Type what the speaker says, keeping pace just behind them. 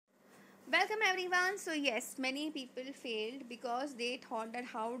Welcome everyone. So yes, many people failed because they thought that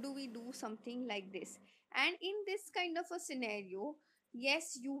how do we do something like this? And in this kind of a scenario,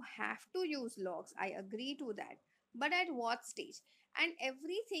 yes, you have to use logs. I agree to that. But at what stage? And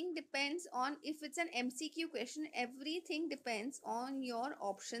everything depends on if it's an MCQ question, everything depends on your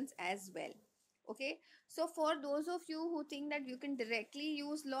options as well. Okay, so for those of you who think that you can directly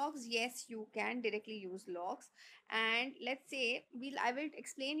use logs, yes, you can directly use logs. And let's say I will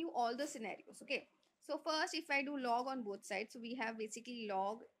explain you all the scenarios. Okay, so first, if I do log on both sides, so we have basically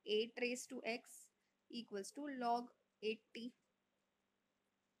log 8 raised to x equals to log 80.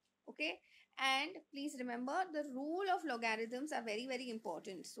 Okay, and please remember the rule of logarithms are very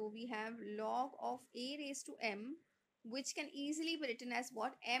important. So we have log of a raised to m, which can easily be written as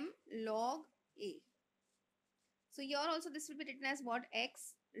what? M log a. So here also this will be written as what?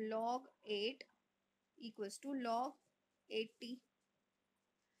 X log 8 equals to log 80.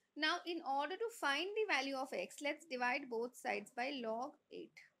 Now, in order to find the value of x, let's divide both sides by log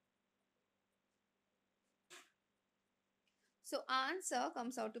 8. So, answer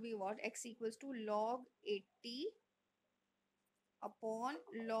comes out to be what? X equals to log 80 upon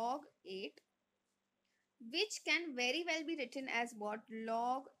log 8, which can very well be written as what?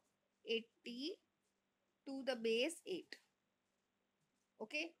 Log 80 to the base 8.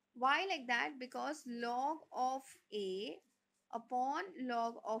 Okay. Why like that? Because log of A upon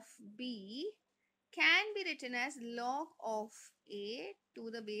log of B can be written as log of A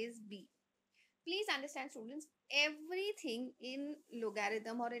to the base B. Please understand, students, everything in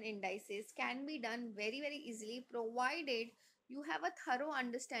logarithm or in indices can be done very easily provided you have a thorough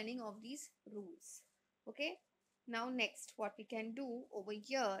understanding of these rules. Okay. Now next what we can do over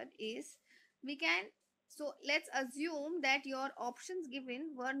here is we can, so let's assume that your options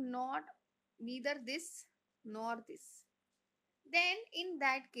given were not neither this nor this. Then in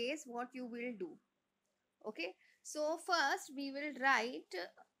that case what you will do? Okay, so first we will try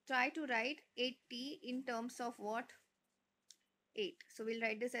to write 80 in terms of what? 8. So we'll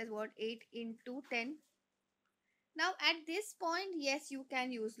write this as what? 8 into 10. Now at this point, yes, you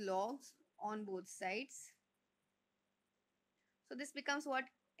can use logs on both sides. So this becomes what?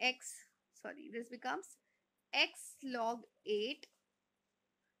 This becomes x log 8,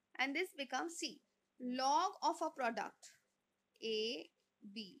 and this becomes c log of a product a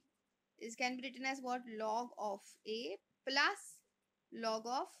b is can be written as what? Log of a plus log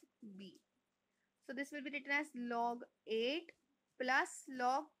of b. So this will be written as log 8 plus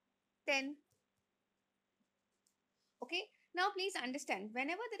log 10. Okay. Now please understand,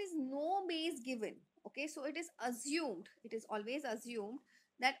 whenever there is no base given, okay, so it is always assumed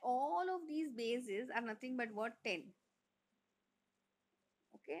that all of these bases are nothing but what? 10.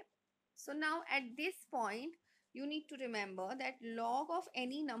 Okay. So now at this point, you need to remember that log of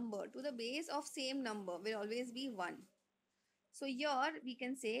any number to the base of same number will always be 1. So here we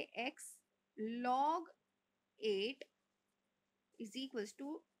can say x log 8 is equals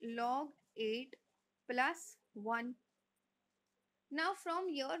to log 8 plus 1. Now from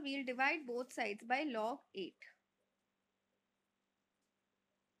here we'll divide both sides by log 8.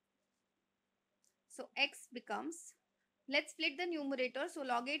 So x becomes, let's split the numerator. So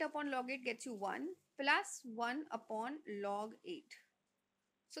log 8 upon log 8 gets you 1 plus 1 upon log 8.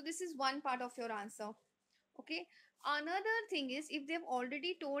 So this is one part of your answer. Okay. Another thing is, if they've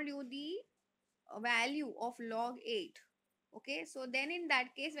already told you the value of log 8, okay, so then in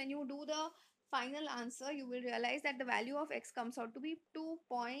that case when you do the final answer, you will realize that the value of x comes out to be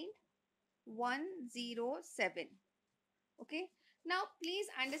 2.107. Okay. Now please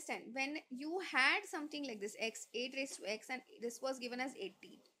understand, when you had something like this x 8 raised to x and this was given as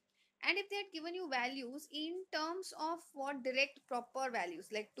 80, and if they had given you values in terms of what? Direct proper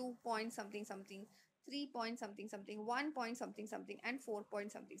values like 2 point something something, 3 point something something, 1 point something something, and 4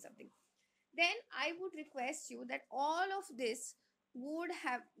 point something something, then I would request you that all of this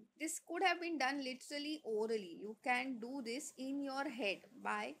could have been done literally orally. You can do this in your head.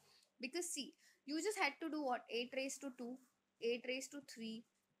 Why? Because see, you just had to do what? 8 raised to 2, 8 raised to 3,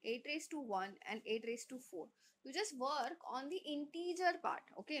 8 raised to 1, and 8 raised to 4. You just work on the integer part.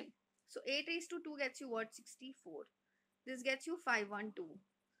 Okay. So 8 raised to 2 gets you what? 64. This gets you 512.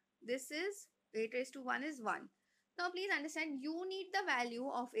 This is 8 raised to 1 is 1. Now please understand, you need the value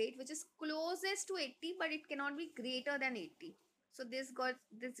of 8 which is closest to 80, but it cannot be greater than 80. So this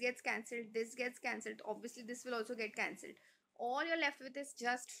gets cancelled, this gets cancelled. Obviously this will also get cancelled. All you're left with is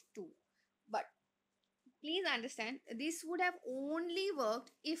just 2. But please understand, this would have only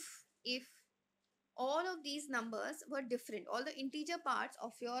worked if all of these numbers were different. All the integer parts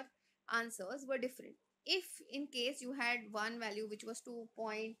of your answers were different. If in case you had one value which was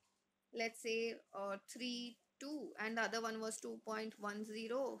 2.1 let's say 3 2 and the other one was 2.107,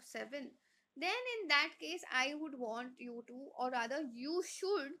 then in that case I would want you to, or rather you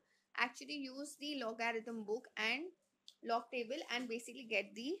should actually use the logarithm book and log table and basically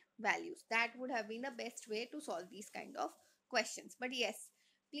get the values. That would have been the best way to solve these kind of questions. But yes,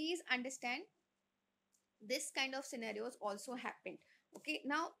 please understand, this kind of scenarios also happened. Okay,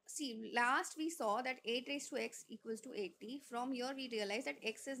 now see, last we saw that 8 raised to x equals to 80. From here we realize that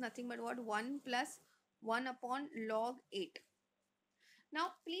x is nothing but what, 1 plus 1 upon log 8.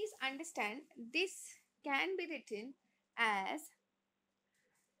 Now please understand, this can be written as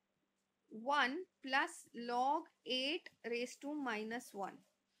 1 plus log 8 raised to minus 1.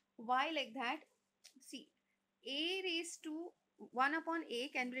 Why like that? See, a raised to 1 upon a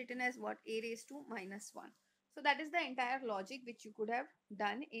can be written as what, a raised to minus 1. So that is the entire logic which you could have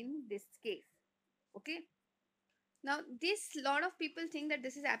done in this case. Okay, now this, lot of people think that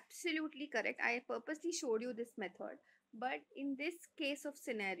this is absolutely correct. I purposely showed you this method, but in this case of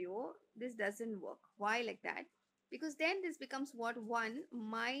scenario this doesn't work. Why like that? Because then this becomes what, 1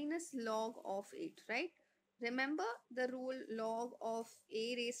 minus log of 8, right? Remember the rule, log of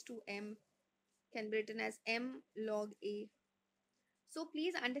a raised to m can be written as m log a. So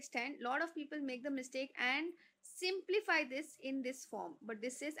please understand, lot of people make the mistake and simplify this in this form, but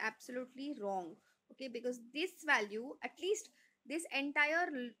this is absolutely wrong. Okay, because this value, at least this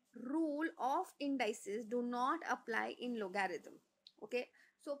entire rule of indices do not apply in logarithm. Okay,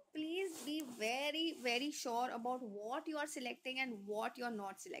 so please be very very sure about what you are selecting and what you are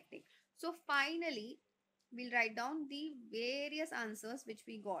not selecting. So finally we'll write down the various answers which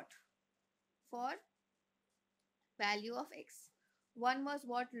we got for value of x. One was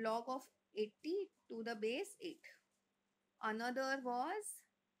what, log of 80 to the base 8. Another was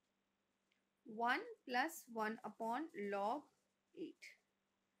 1 plus 1 upon log 8.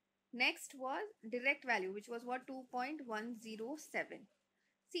 Next was direct value, which was what, 2.107.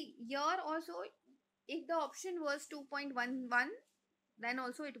 See, here also, if the option was 2.11, then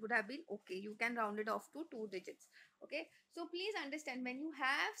also it would have been okay. You can round it off to 2 digits. Okay, so please understand, when you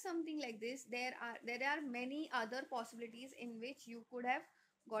have something like this, there are many other possibilities in which you could have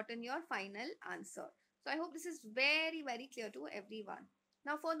gotten your final answer. So I hope this is very very clear to everyone.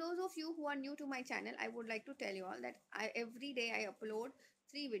 Now for those of you who are new to my channel, I would like to tell you all that every day I upload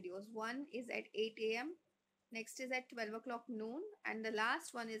 3 videos. One is at 8 a.m, next is at 12 o'clock noon, and the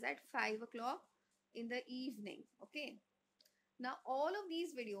last one is at 5 o'clock in the evening. Okay, now, all of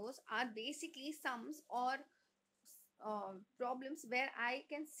these videos are basically sums or problems where I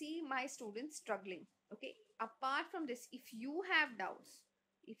can see my students struggling. Okay. Apart from this, if you have doubts,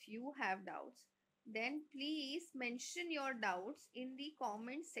 then please mention your doubts in the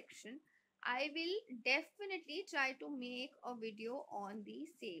comment section. I will definitely try to make a video on the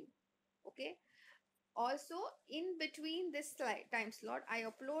same. Okay. Also, in between this time slot, I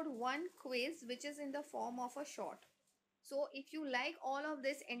upload one quiz which is in the form of a short. So if you like all of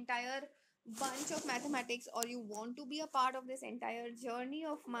this entire bunch of mathematics, or you want to be a part of this entire journey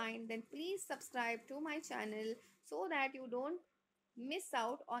of mine, then please subscribe to my channel so that you don't miss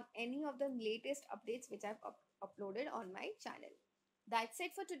out on any of the latest updates which I've uploaded on my channel. That's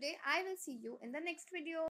it for today. I will see you in the next video.